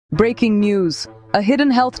Breaking news. A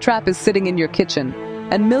hidden health trap is sitting in your kitchen,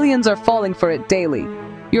 and millions are falling for it daily.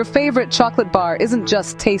 Your favorite chocolate bar isn't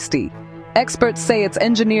just tasty. Experts say it's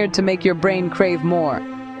engineered to make your brain crave more.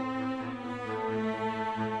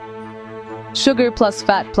 Sugar plus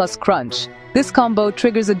fat plus crunch. This combo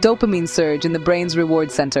triggers a dopamine surge in the brain's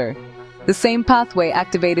reward center, the same pathway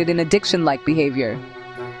activated in addiction-like behavior.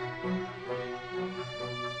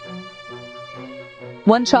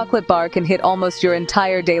 One chocolate bar can hit almost your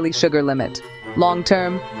entire daily sugar limit.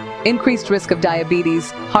 Long-term, increased risk of diabetes,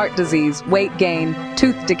 heart disease, weight gain,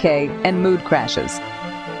 tooth decay, and mood crashes.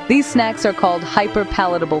 These snacks are called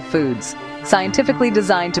hyper-palatable foods, scientifically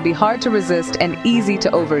designed to be hard to resist and easy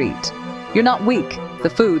to overeat. You're not weak, the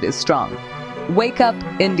food is strong. Wake up,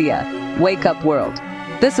 India. Wake up, world.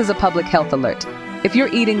 This is a public health alert. If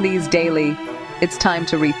you're eating these daily, it's time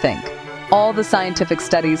to rethink. All the scientific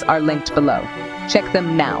studies are linked below. Check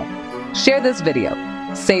them now. Share this video.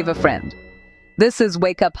 Save a friend. This is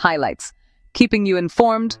Wake Up Highlights, keeping you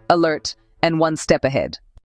informed, alert, and one step ahead.